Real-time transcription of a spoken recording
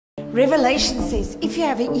Revelation says, if you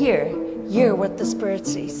have an ear, hear what the Spirit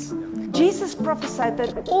says. Jesus prophesied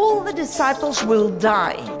that all the disciples will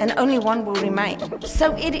die and only one will remain.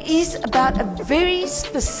 So it is about a very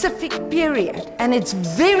specific period, and it's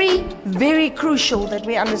very, very crucial that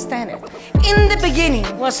we understand it. In the beginning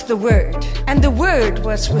was the Word, and the Word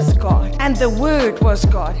was with God, and the Word was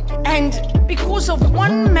God. And because of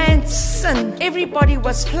one man's sin, everybody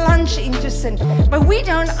was plunged into sin. But we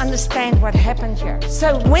don't understand what happened here.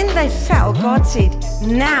 So when they fell, God said,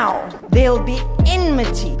 now there'll be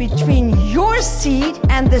enmity between your seed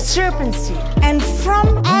and the serpent's seed. And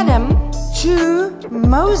from Adam to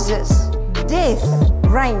Moses, death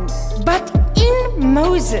reigned. But in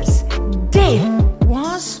Moses, death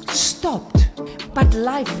was stopped, but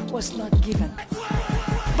life was not given.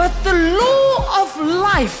 But the law of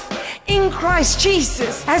life in Christ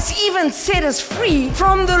Jesus has even set us free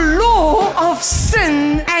from the law of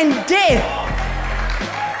sin and death.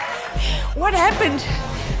 What happened?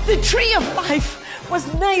 The tree of life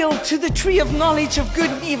was nailed to the tree of knowledge of good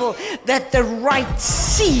and evil, that the right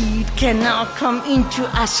seed can now come into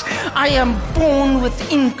us. I am born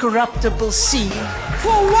with incorruptible seed.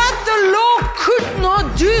 For what the law could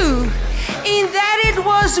not do, in that it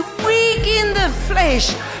was weak in the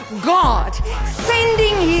flesh, God,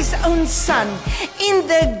 sending His own Son in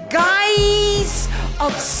the guise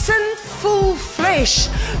of sinful flesh,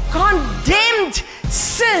 condemned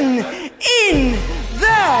sin in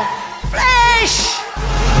the flesh.